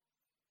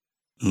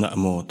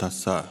Namo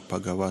tassa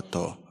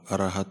bhagavato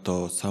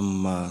arahato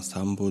samma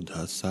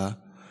sambuddhassa.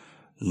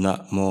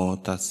 Namo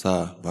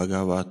tassa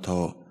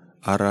bhagavato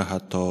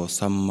arahato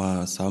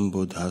samma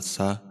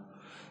sambuddhassa.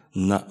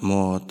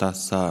 Namo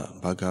tassa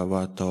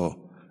bhagavato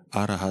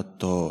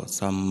arahato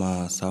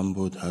samma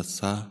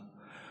sambuddhassa.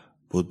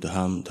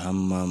 Buddham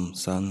dhammam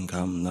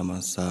sangham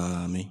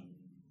namasami.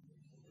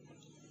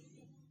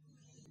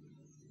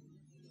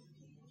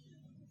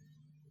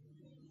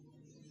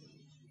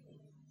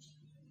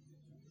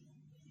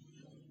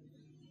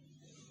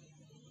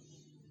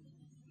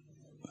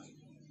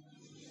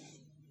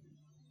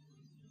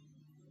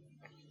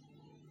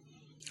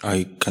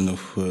 I kind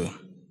of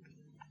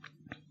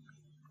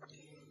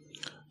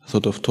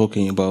thought of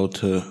talking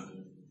about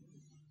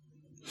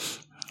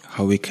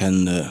how we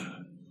can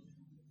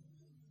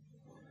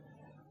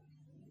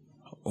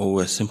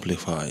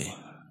oversimplify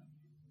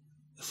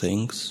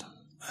things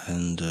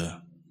and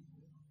at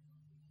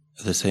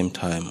the same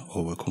time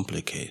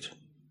overcomplicate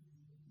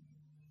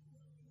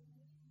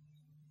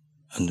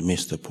and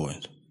miss the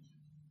point.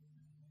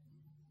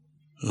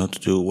 Not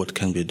do what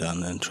can be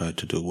done and try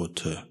to do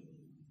what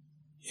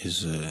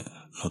is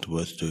not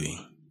worth doing.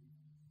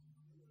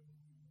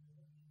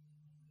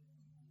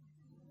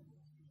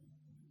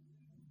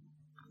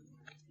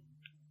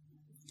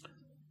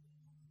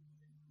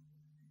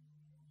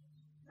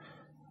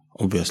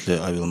 Obviously,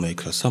 I will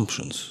make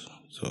assumptions,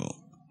 so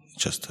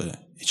it's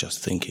just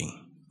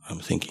thinking. I'm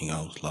thinking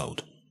out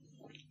loud,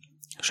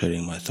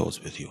 sharing my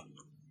thoughts with you.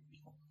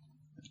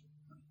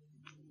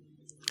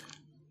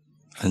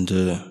 And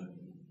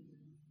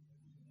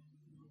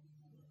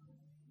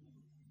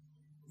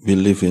we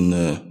live in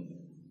a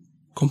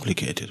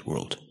complicated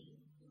world,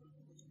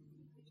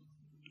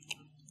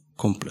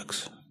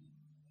 complex.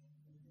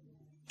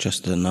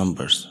 Just the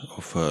numbers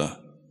of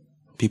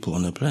people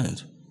on the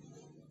planet.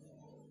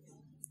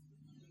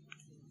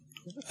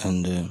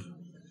 And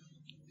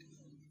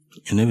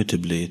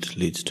inevitably it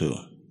leads to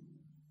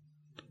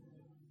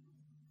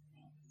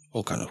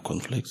all kind of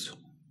conflicts,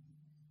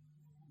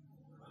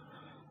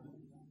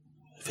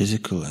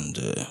 physical and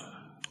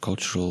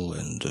cultural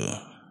and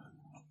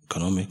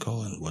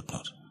economical and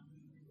whatnot.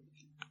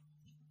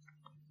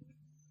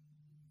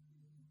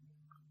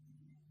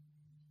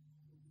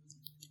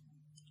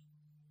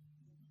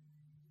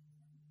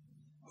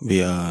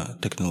 We are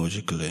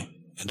technologically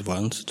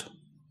advanced.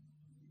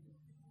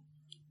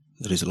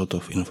 There is a lot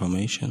of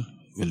information.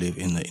 We live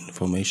in the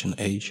information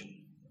age.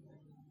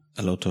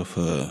 A lot of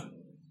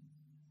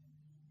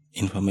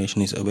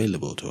information is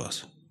available to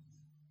us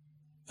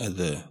at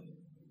the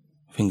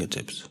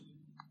fingertips.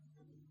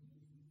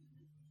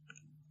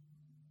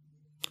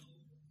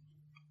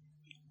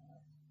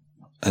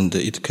 And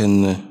it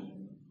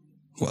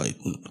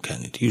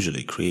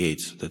usually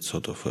creates that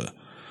sort of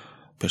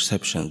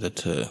perception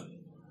that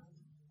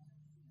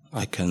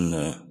I can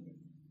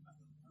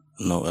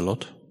know a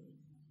lot.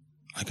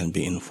 I can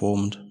be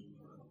informed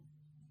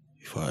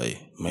if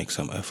I make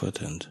some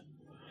effort and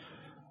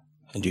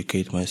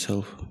educate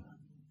myself,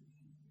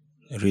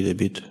 read a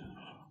bit.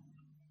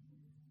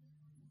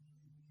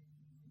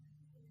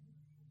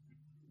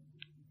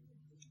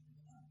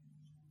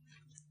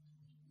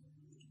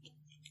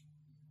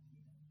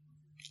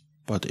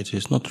 But it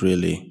is not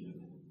really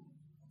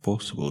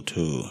possible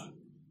to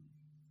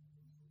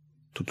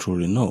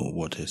truly know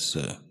what is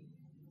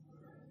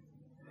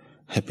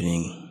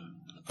happening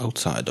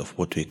outside of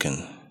what we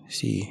can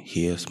see,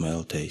 hear,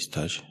 smell, taste,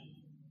 touch,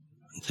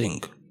 and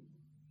think.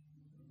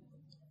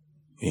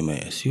 We may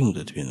assume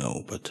that we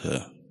know, but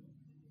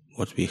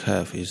what we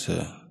have is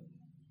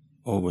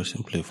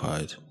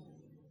oversimplified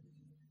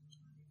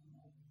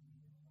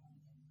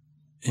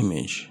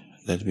image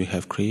that we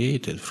have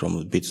created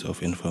from bits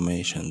of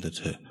information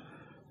that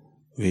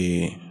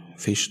we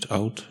fished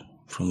out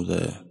from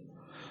the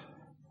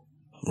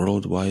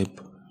worldwide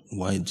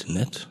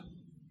net,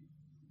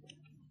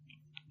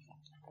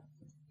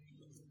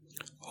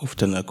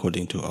 often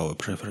according to our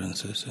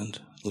preferences and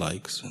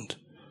likes and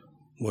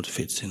what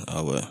fits in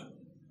our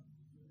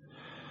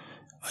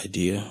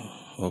idea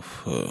of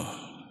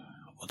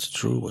what's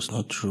true, what's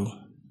not true.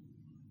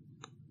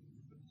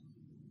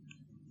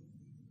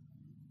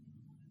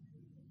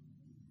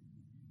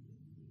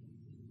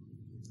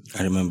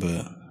 I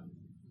remember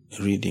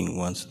reading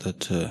once that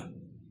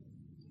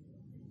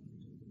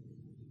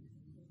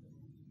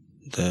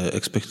the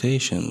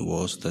expectation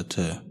was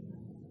that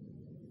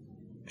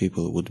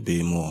people would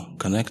be more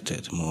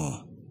connected,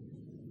 more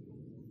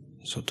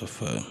sort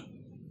of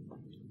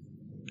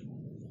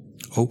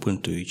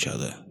open to each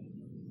other,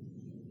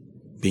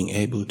 being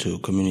able to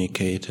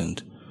communicate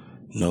and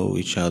know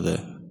each other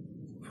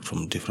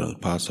from different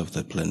parts of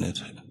the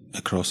planet,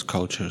 across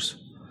cultures,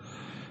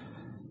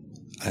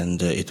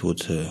 and it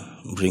would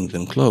bring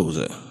them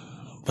closer.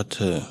 But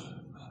and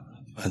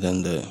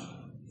then the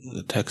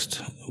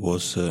text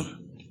was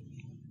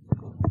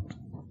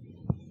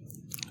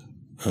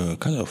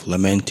kind of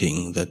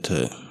lamenting that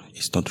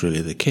it's not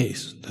really the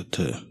case, that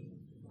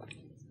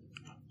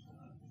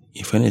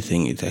if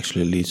anything it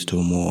actually leads to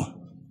more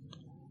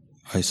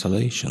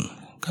isolation,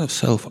 kind of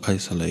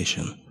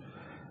self-isolation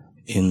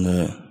in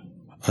the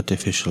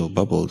artificial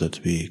bubble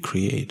that we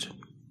create,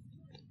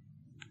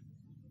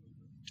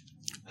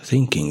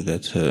 thinking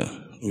that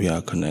we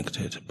are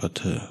connected,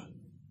 but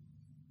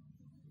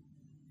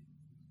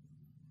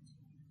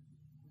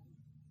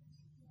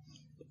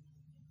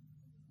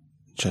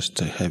just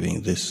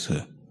having this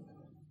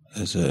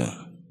as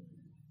a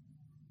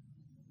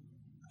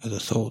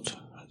thought,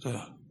 as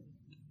a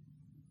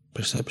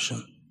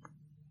perception.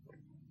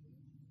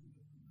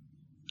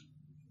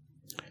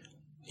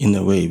 In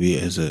a way, we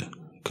as a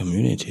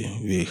community,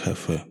 we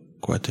have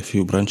quite a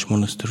few branch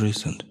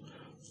monasteries, and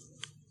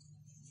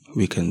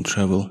we can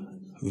travel,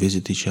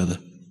 visit each other,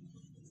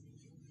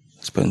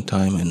 spend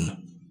time in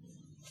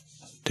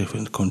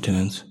different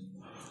continents.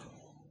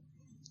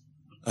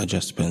 I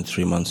just spent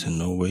 3 months in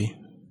Norway.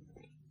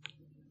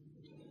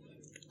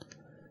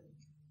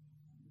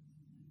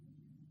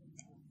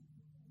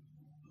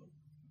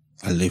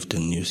 I lived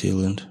in New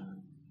Zealand,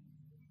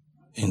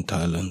 in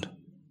Thailand,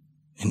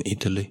 in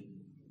Italy,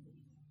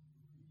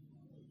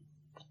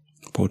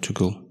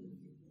 Portugal.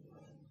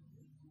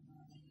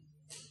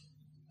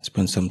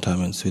 Spent some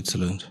time in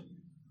Switzerland.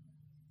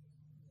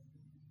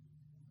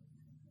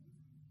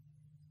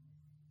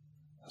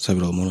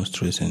 Several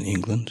monasteries in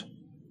England.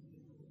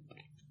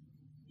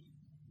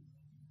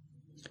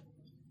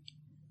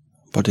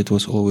 But it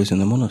was always in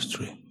a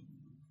monastery,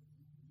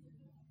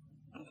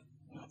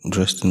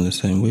 dressed in the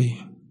same way,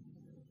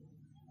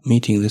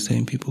 meeting the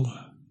same people,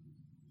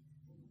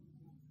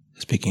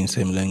 speaking the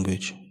same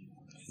language,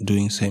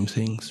 doing same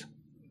things.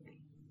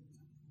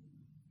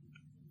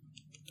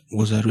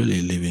 Was I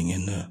really living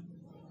in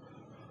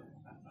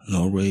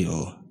Norway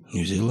or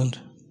New Zealand?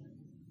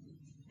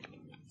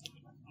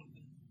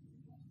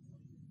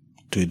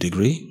 To a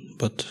degree,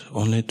 but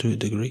only to a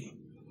degree.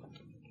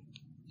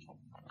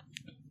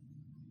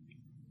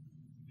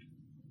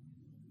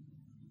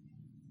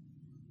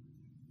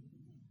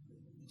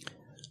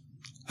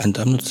 And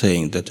I'm not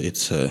saying that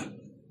it's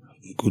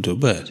good or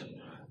bad.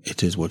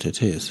 It is what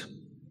it is.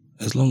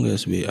 As long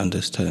as we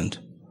understand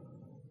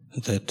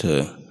that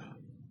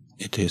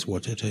it is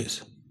what it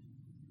is.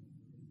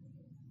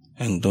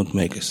 And don't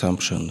make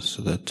assumptions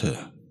that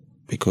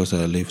because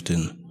I lived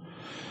in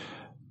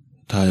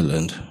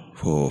Thailand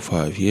for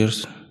 5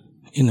 years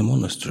in a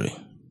monastery,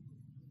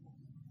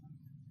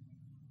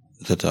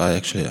 that I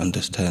actually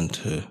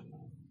understand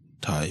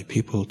Thai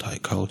people, Thai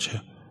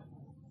culture,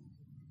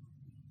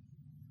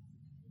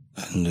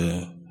 and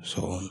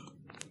so on.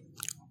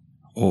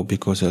 Or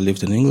because I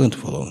lived in England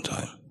for a long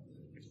time,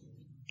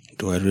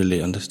 do I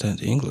really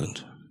understand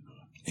England,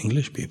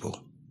 English people?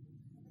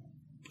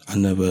 I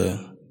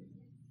never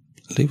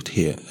lived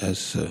here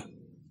as a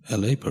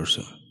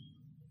layperson,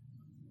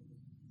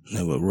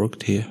 never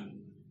worked here.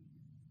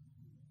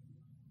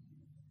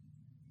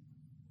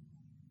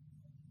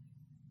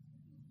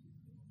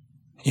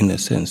 In a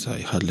sense, I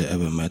hardly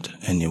ever met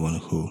anyone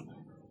who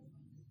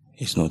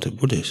is not a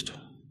Buddhist,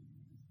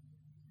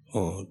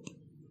 or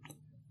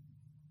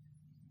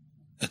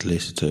at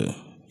least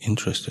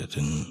interested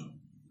in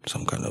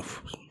some kind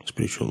of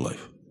spiritual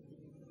life.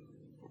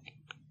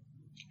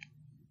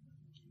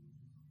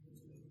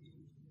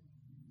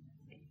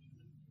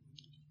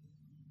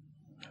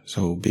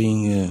 So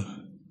being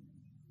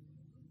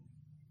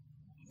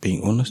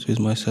honest with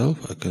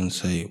myself, I can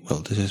say,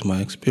 well, this is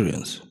my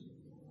experience,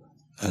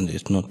 and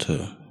it's not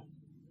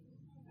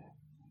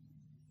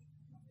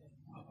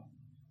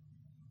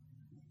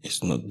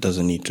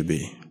doesn't need to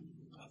be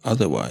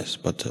otherwise,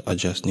 but I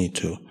just need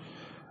to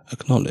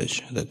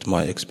acknowledge that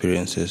my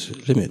experience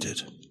is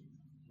limited.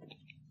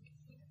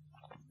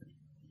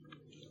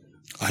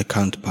 I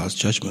can't pass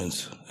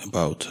judgments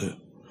about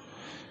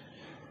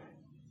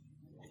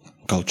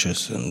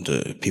cultures and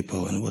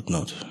people and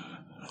whatnot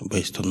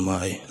based on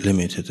my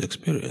limited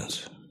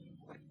experience.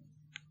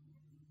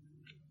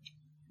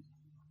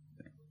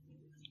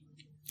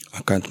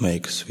 I can't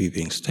make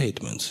sweeping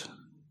statements.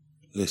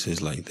 This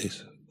is like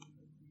this.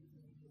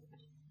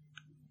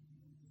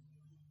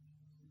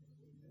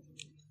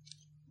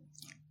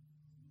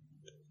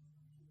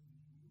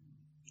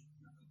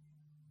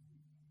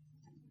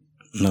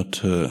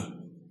 Not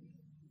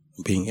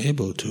being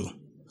able to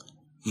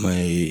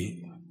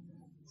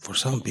for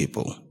some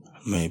people,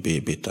 may be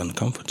a bit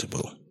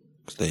uncomfortable.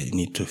 They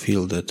need to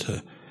feel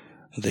that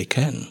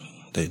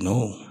they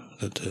know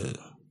that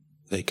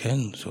they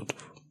can sort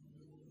of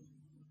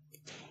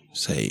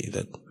say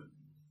that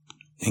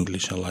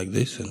English are like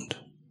this and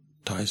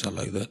Thais are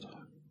like that.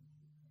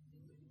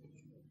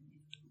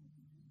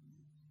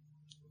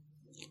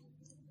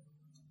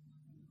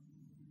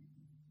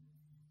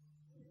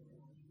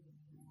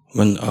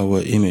 When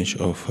our image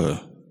of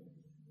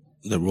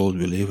the world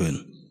we live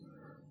in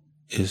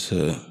is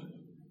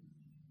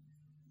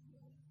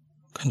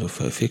kind of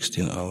fixed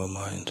in our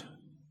mind,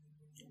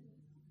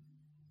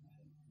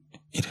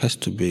 it has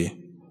to be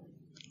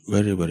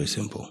very, very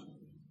simple,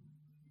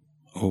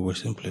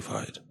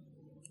 oversimplified,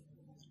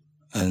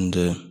 and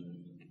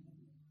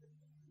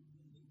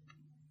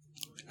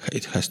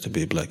it has to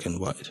be black and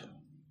white.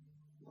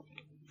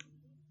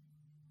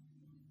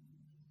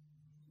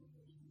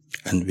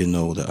 and we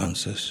know the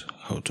answers,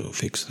 how to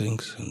fix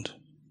things and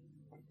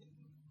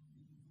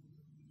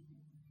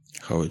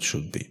how it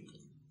should be.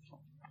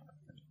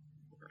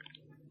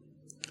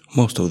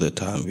 Most of the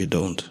time we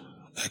don't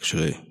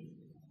actually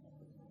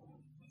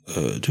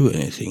do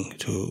anything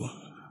to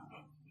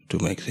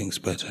make things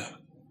better.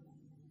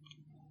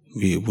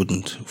 We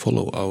wouldn't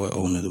follow our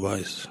own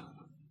advice.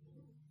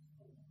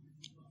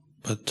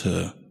 But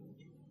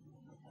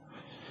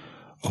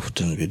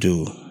often we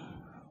do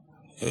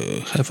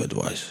have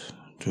advice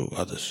to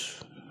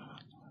others.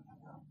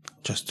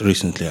 Just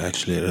recently I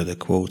actually read a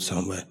quote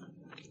somewhere.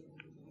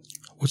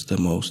 What's the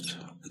most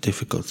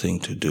difficult thing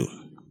to do?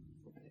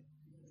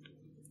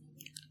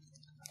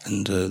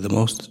 And the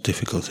most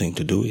difficult thing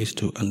to do is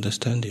to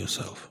understand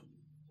yourself.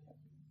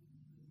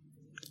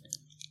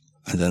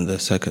 And then the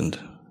second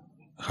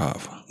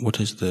half, what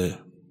is the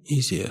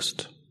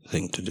easiest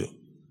thing to do?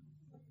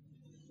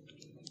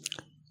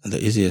 And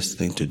the easiest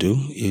thing to do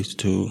is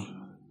to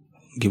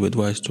give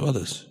advice to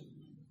others.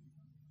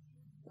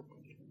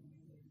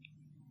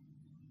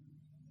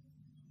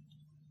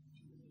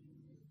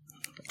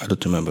 I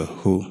don't remember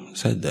who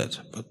said that,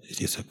 but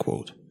it is a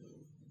quote.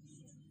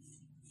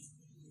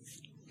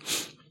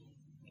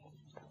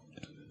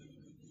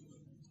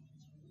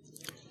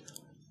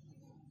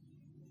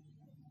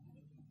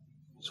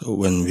 So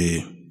when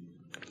we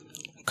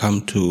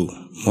come to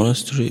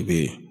monastery,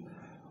 we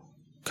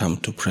come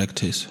to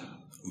practice,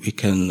 we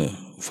can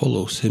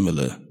follow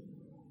similar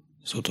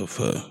sort of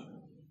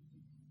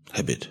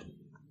habit.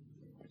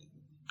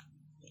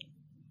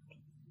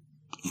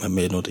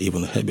 Maybe not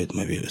even a habit,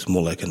 maybe it's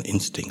more like an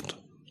instinct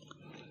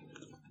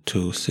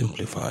to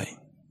simplify,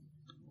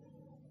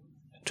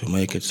 to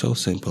make it so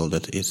simple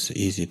that it's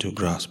easy to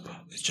grasp.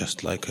 It's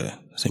just like a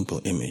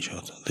simple image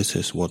of this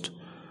is what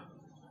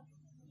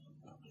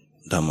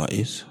Dhamma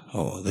is,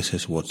 or this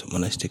is what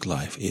monastic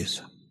life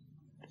is.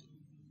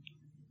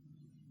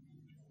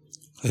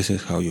 This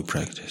is how you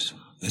practice.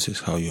 This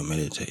is how you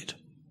meditate.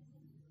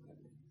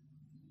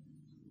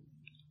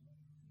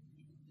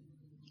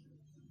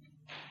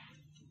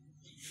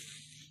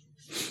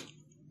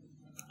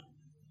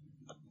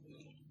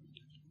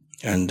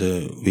 And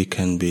we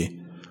can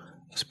be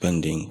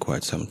spending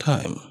quite some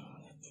time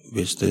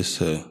with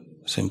this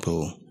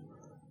simple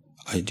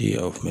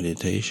idea of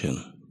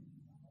meditation,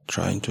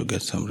 trying to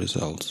get some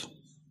results.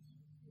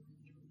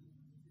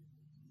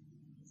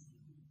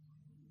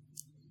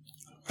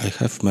 I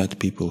have met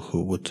people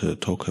who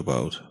would talk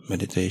about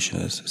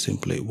meditation as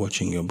simply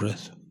watching your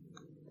breath.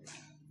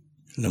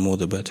 The more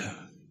the better.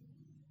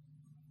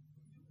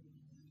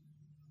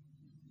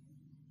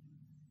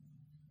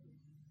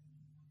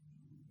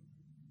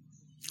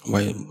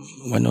 Why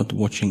not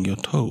watching your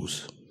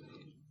toes?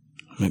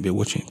 Maybe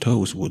watching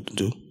toes would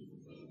do.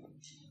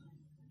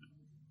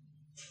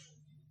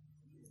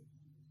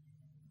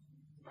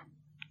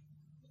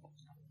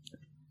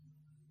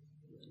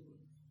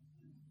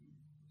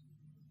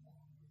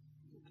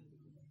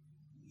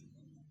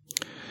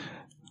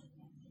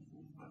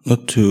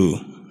 Not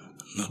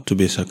to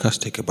be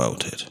sarcastic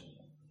about it.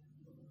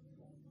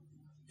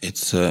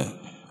 It's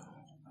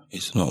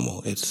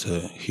normal. It's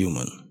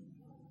human.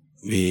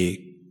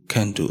 We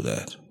can do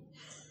that,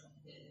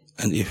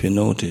 and if we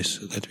notice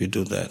that we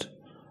do that,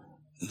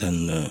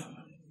 then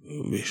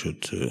we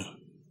should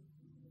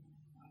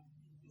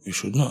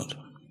not.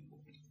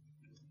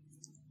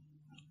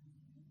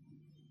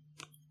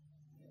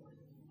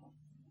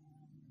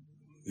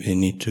 We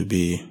need to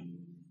be,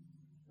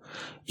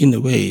 in a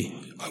way,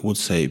 I would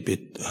say, a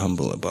bit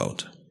humble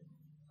about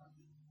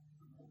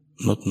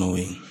not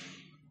knowing,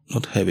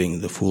 not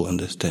having the full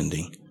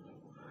understanding.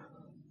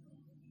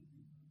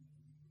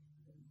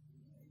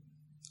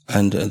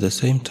 And at the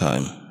same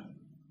time,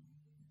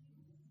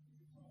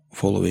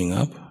 following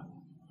up,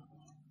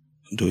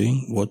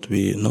 doing what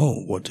we know,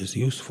 what is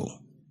useful,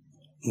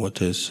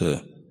 what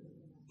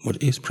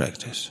is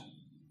practice.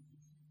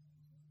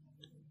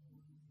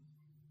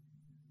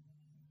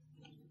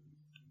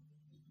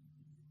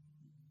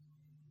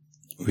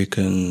 We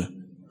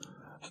can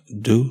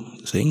do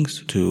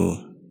things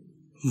to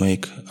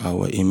make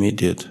our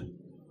immediate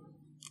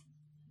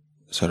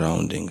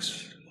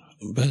surroundings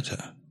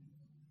better,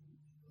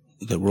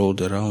 the world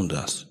around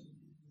us.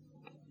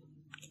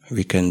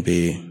 We can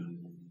be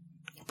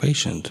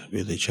patient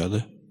with each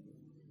other.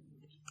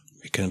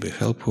 We can be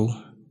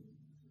helpful,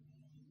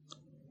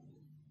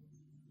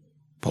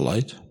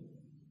 polite,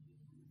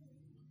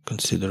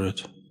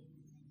 considerate.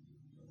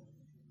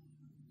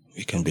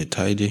 We can be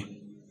tidy.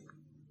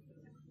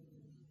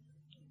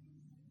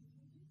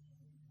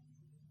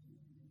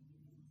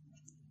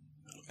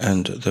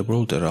 And the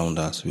world around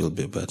us will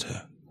be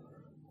better.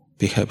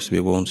 Perhaps we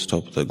won't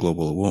stop the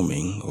global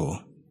warming or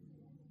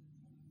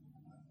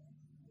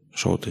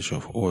shortage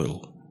of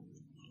oil,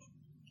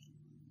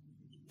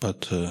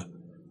 but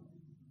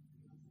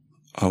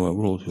our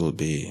world will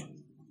be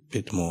a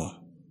bit more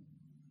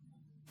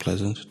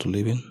pleasant to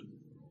live in,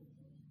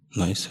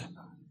 nicer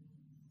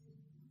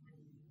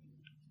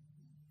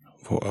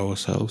for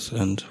ourselves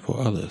and for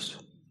others.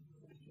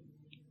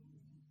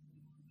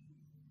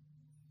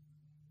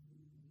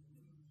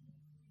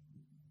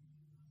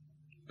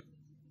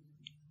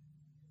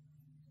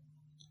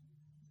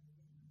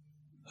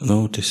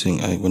 noticing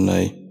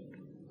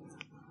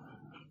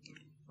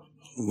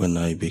when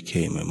I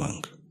became a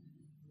monk,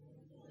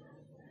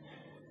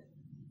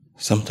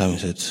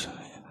 sometimes it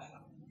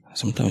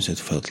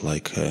felt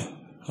like,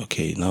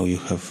 okay, now you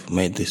have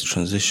made this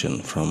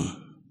transition from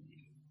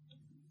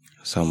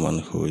someone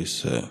who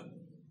is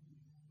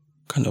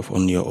kind of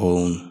on your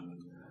own,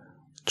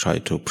 try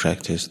to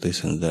practice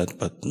this and that,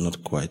 but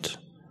not quite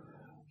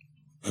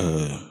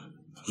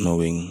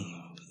knowing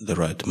the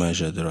right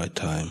measure, the right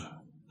time,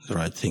 the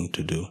right thing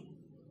to do.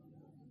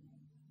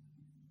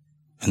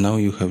 And now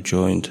you have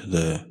joined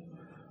the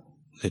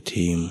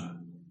team,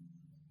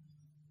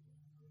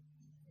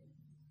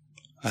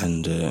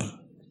 and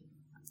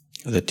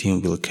the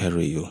team will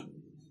carry you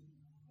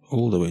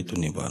all the way to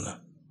Nibbana.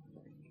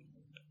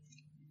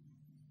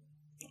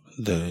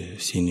 The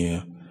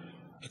senior,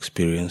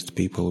 experienced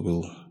people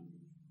will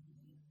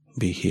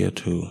be here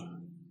to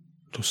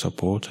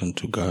support and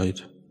to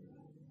guide,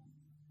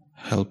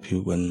 help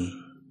you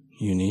when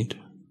you need.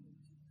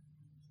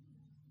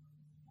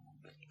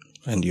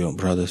 And your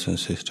brothers and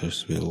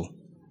sisters will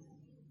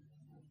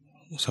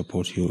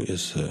support you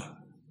as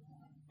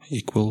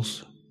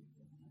equals.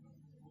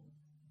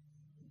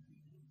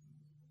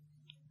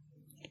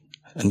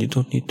 And you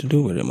don't need to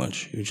do very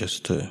much. You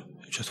just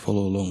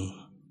follow along.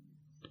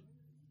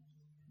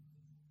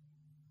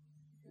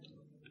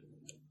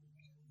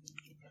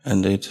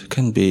 And it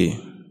can be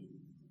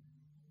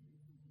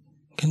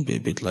a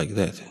bit like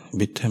that, a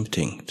bit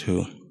tempting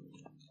to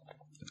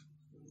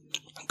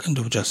kind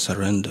of just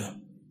surrender.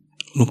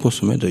 Lupo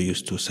Sumedho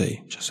used to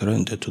say, just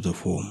surrender to the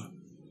form,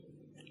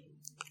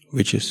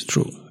 which is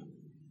true,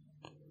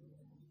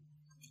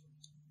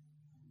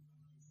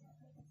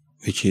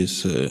 which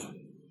is a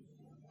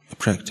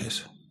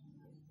practice.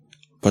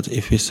 But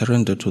if we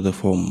surrender to the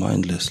form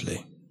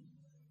mindlessly,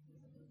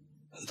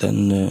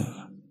 then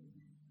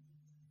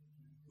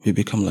we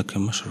become like a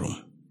mushroom,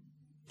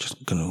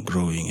 just kind of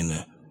growing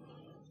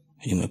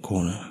in a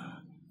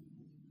corner,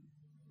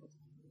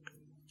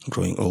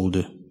 growing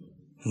older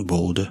and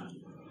bolder,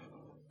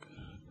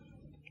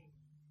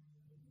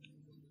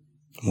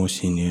 more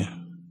senior.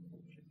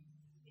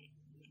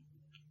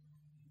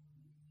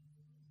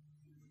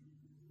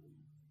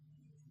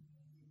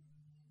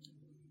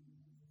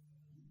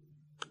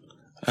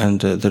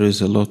 And there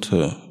is a lot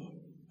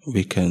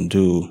we can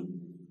do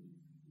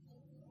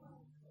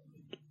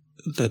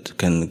that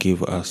can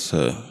give us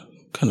a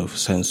kind of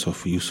sense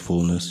of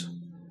usefulness,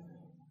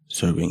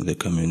 serving the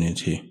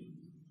community,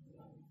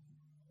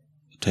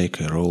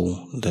 take a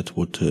role that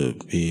would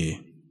be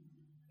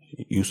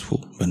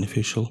useful,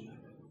 beneficial,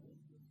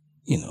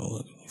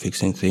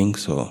 fixing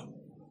things or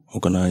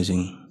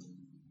organizing,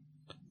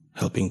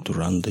 helping to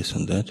run this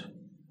and that.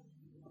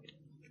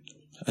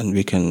 And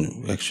we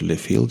can actually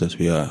feel that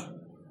we are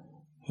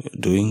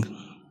doing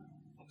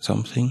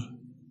something.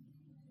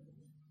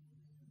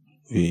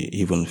 We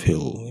even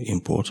feel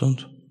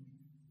important.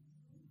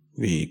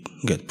 We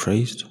get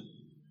praised.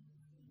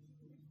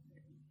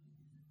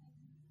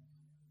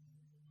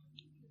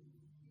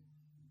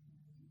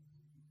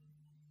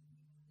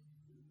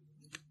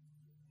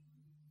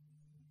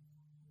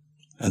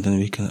 And then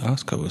we can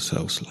ask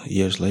ourselves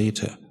years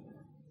later,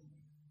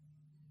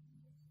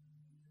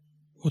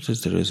 what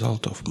is the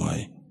result of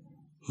my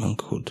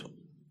monkhood?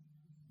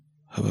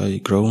 Have I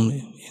grown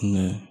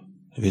in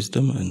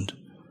wisdom and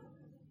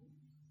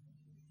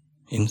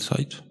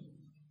insight?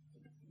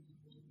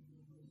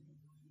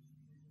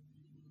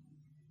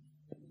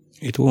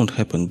 It won't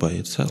happen by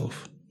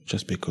itself,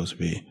 just because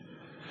we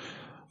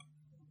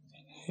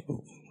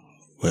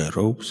wear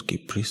robes,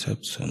 keep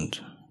precepts, and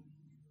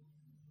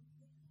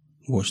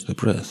watch the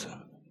breath.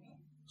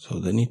 So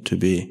there need to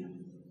be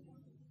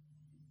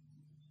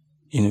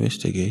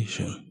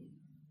investigation.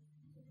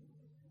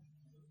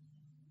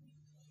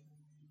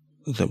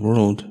 The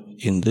world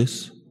in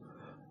this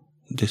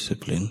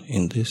discipline,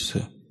 in this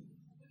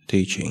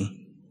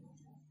teaching,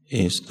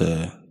 is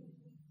the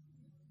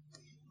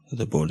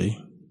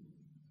body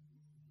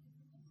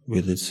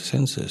with its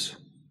senses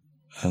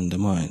and the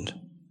mind.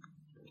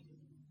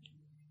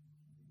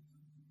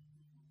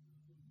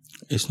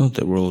 It's not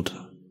the world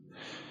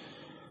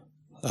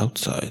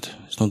outside,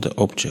 it's not the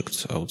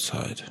objects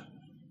outside.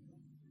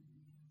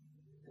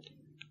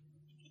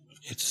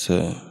 It's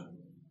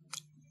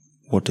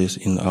what is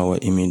in our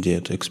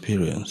immediate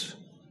experience.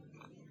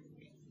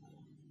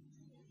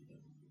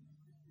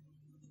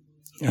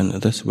 And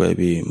that's where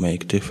we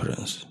make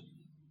difference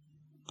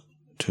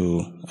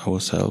to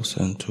ourselves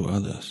and to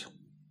others.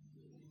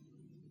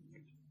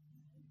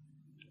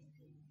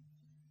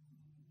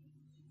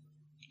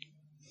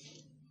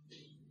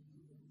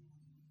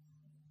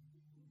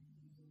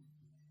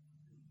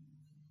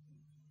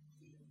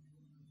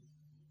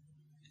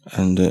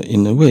 And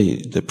in a way,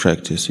 the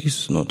practice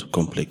is not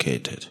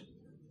complicated.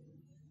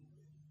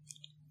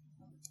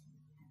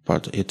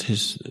 But it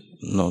is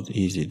not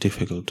easy,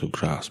 difficult to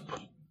grasp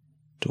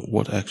to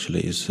what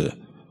actually is,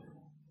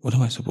 what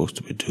am I supposed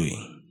to be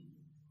doing?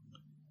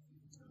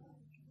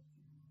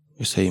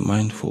 We say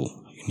mindful,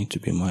 you need to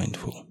be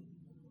mindful.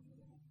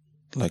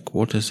 Like,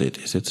 what is it?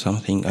 Is it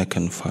something I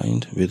can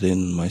find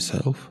within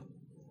myself?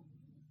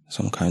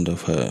 Some kind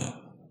of a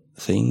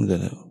thing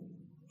that,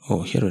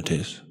 oh, here it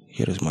is.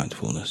 Here is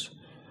mindfulness.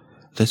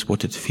 That's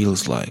what it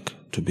feels like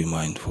to be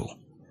mindful.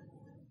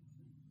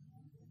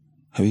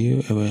 Have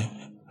you ever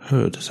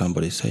heard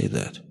somebody say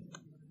that?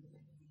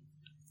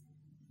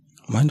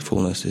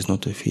 Mindfulness is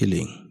not a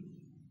feeling.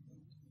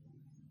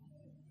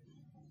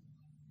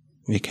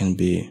 We can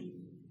be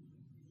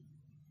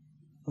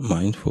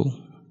mindful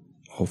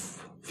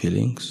of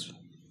feelings,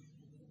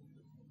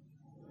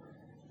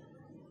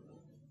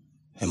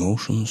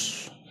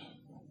 emotions.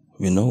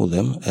 We know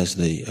them as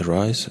they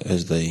arise,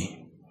 as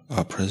they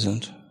are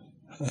present,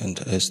 and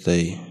as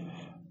they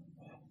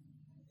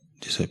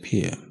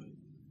disappear.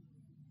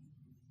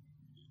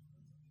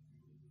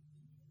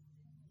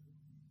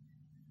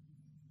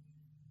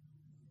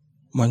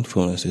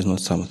 Mindfulness is not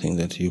something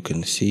that you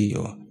can see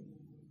or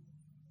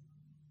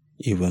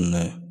even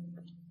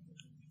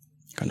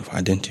kind of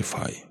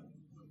identify.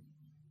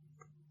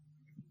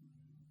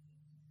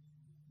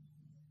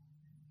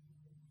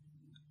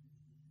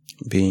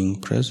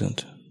 Being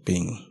present,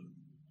 being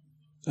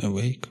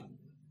awake,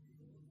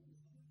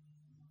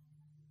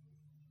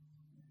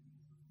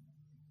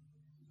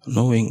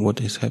 knowing what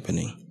is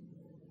happening.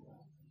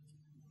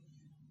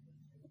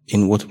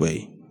 In what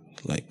way?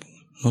 Like,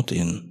 not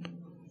in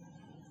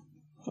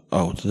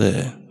out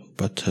there,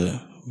 but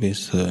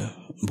with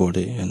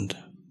body and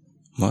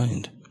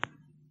mind.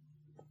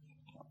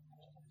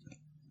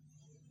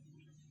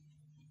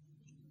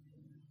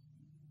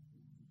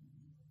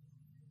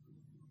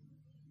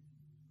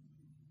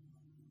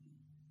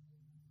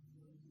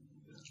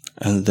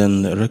 And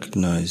then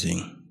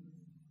recognizing,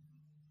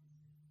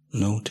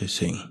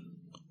 noticing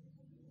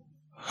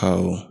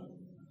how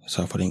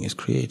suffering is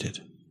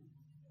created,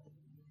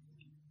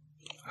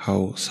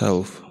 how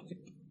self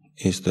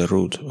is the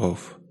root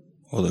of,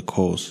 or the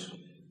cause,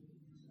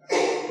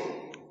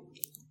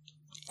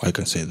 I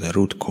can say the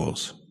root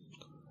cause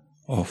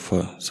of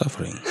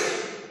suffering.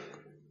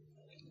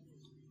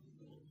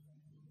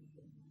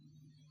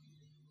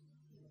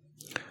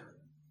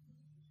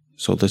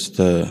 So that's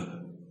the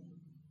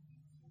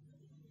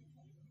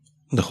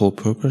whole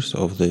purpose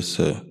of this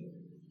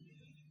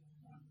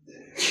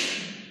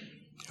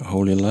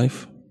holy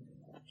life.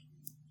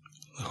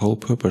 The whole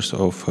purpose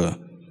of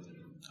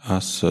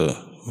us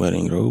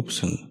wearing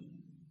robes and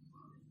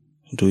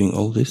doing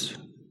all this,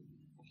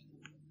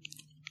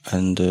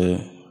 and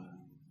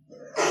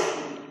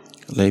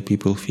lay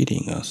people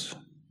feeding us.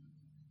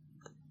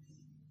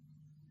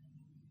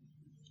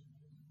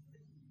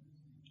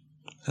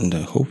 And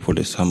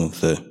hopefully some of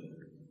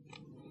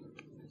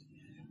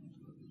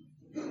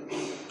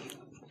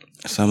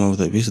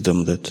the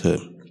wisdom that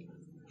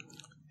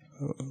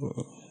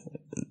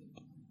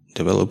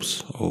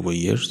develops over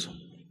years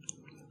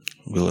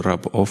will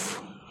rub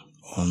off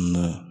on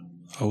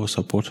our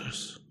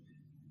supporters,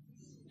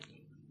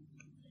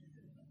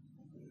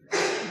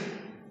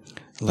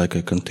 like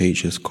a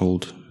contagious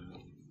cold.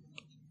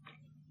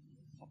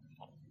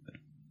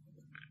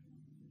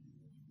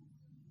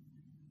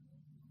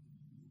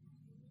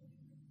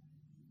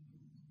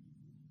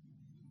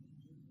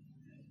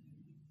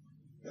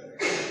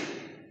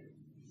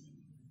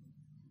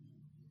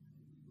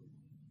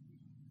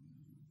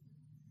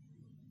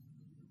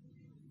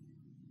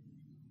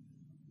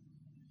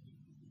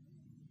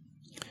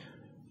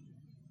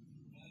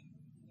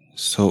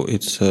 So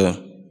it's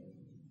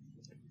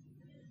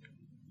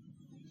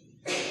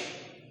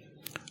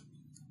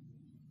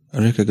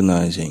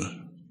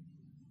recognizing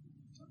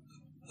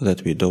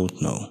that we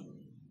don't know.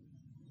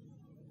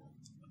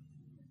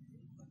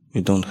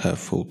 We don't have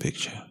full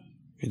picture.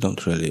 We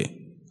don't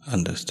really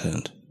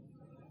understand.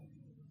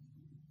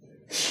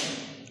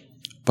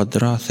 But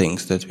there are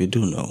things that we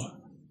do know.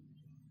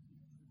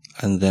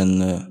 And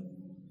then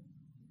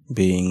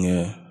being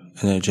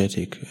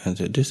energetic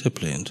and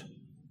disciplined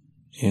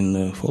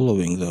in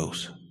following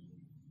those.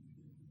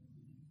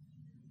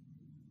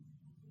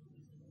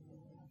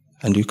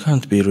 And you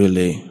can't be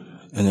really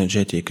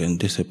energetic and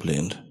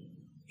disciplined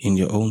in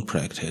your own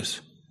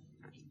practice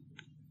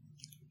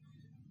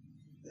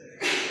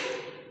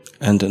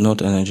and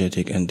not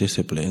energetic and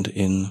disciplined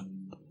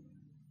in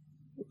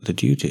the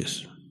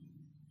duties.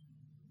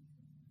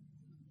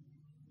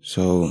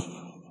 So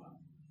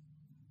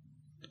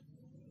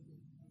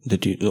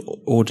the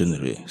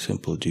ordinary,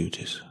 simple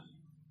duties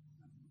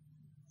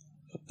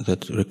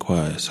that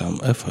require some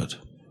effort,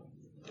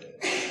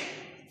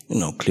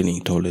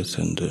 cleaning toilets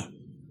and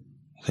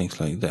things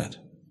like that.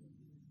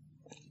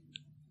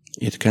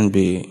 It can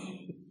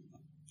be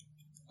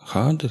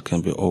hard, it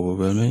can be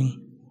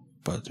overwhelming,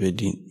 but we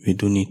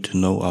do need to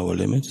know our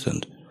limits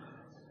and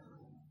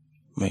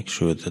make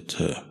sure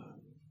that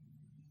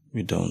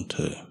we don't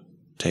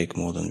take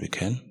more than we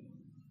can.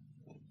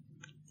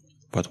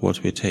 But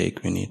what we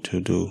take, we need to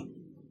do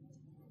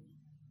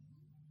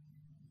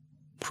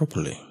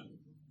properly.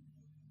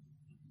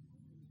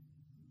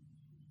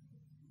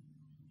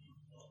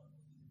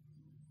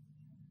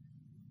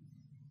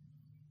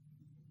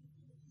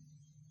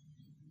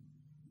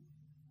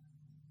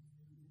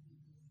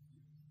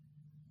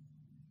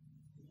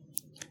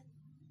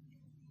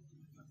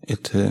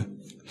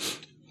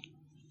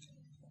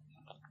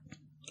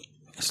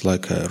 it's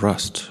like a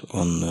rust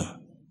on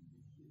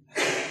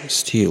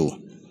steel,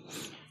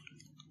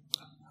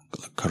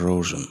 like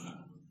corrosion.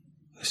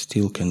 The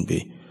steel can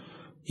be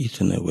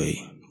eaten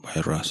away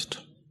by rust.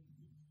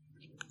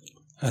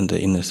 And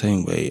in the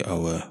same way,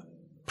 our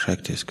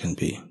practice can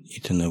be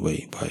eaten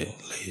away by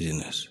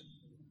laziness.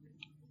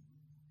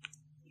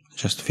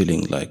 Just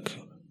feeling like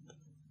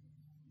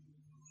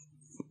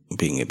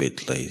being a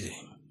bit lazy.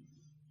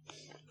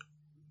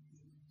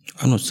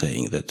 I'm not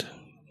saying that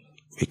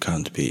we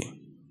can't be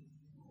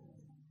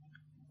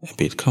a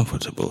bit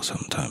comfortable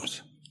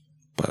sometimes,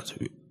 but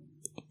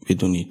we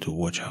do need to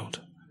watch out.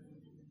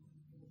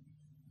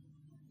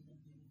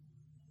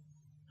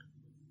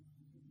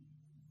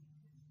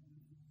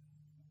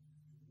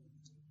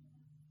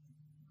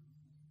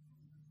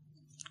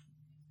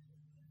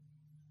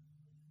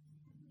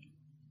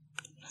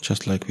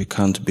 Just like we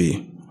can't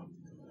be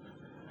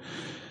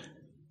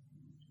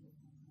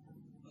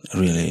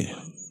really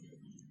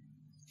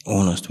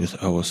honest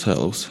with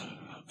ourselves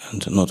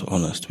and not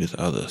honest with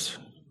others.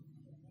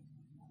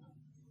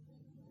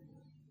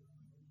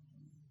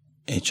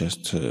 It's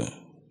just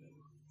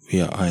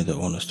we are either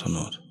honest or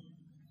not.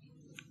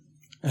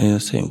 And in the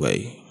same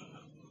way,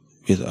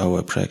 with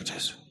our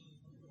practice,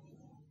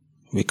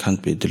 we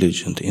can't be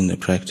diligent in the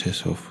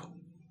practice of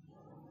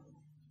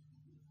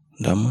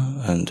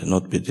Dhamma and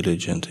not be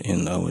diligent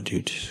in our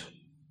duties.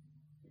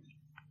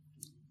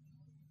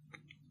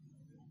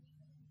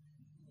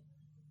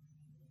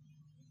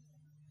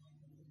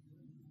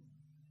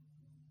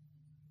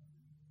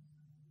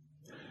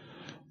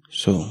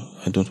 So,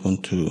 I don't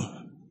want to...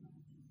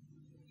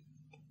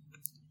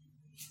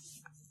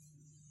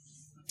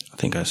 I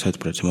think I said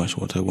pretty much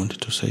what I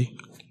wanted to say.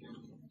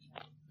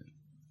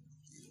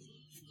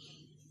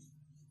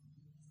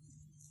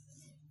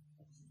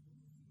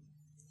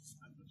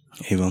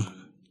 Evam.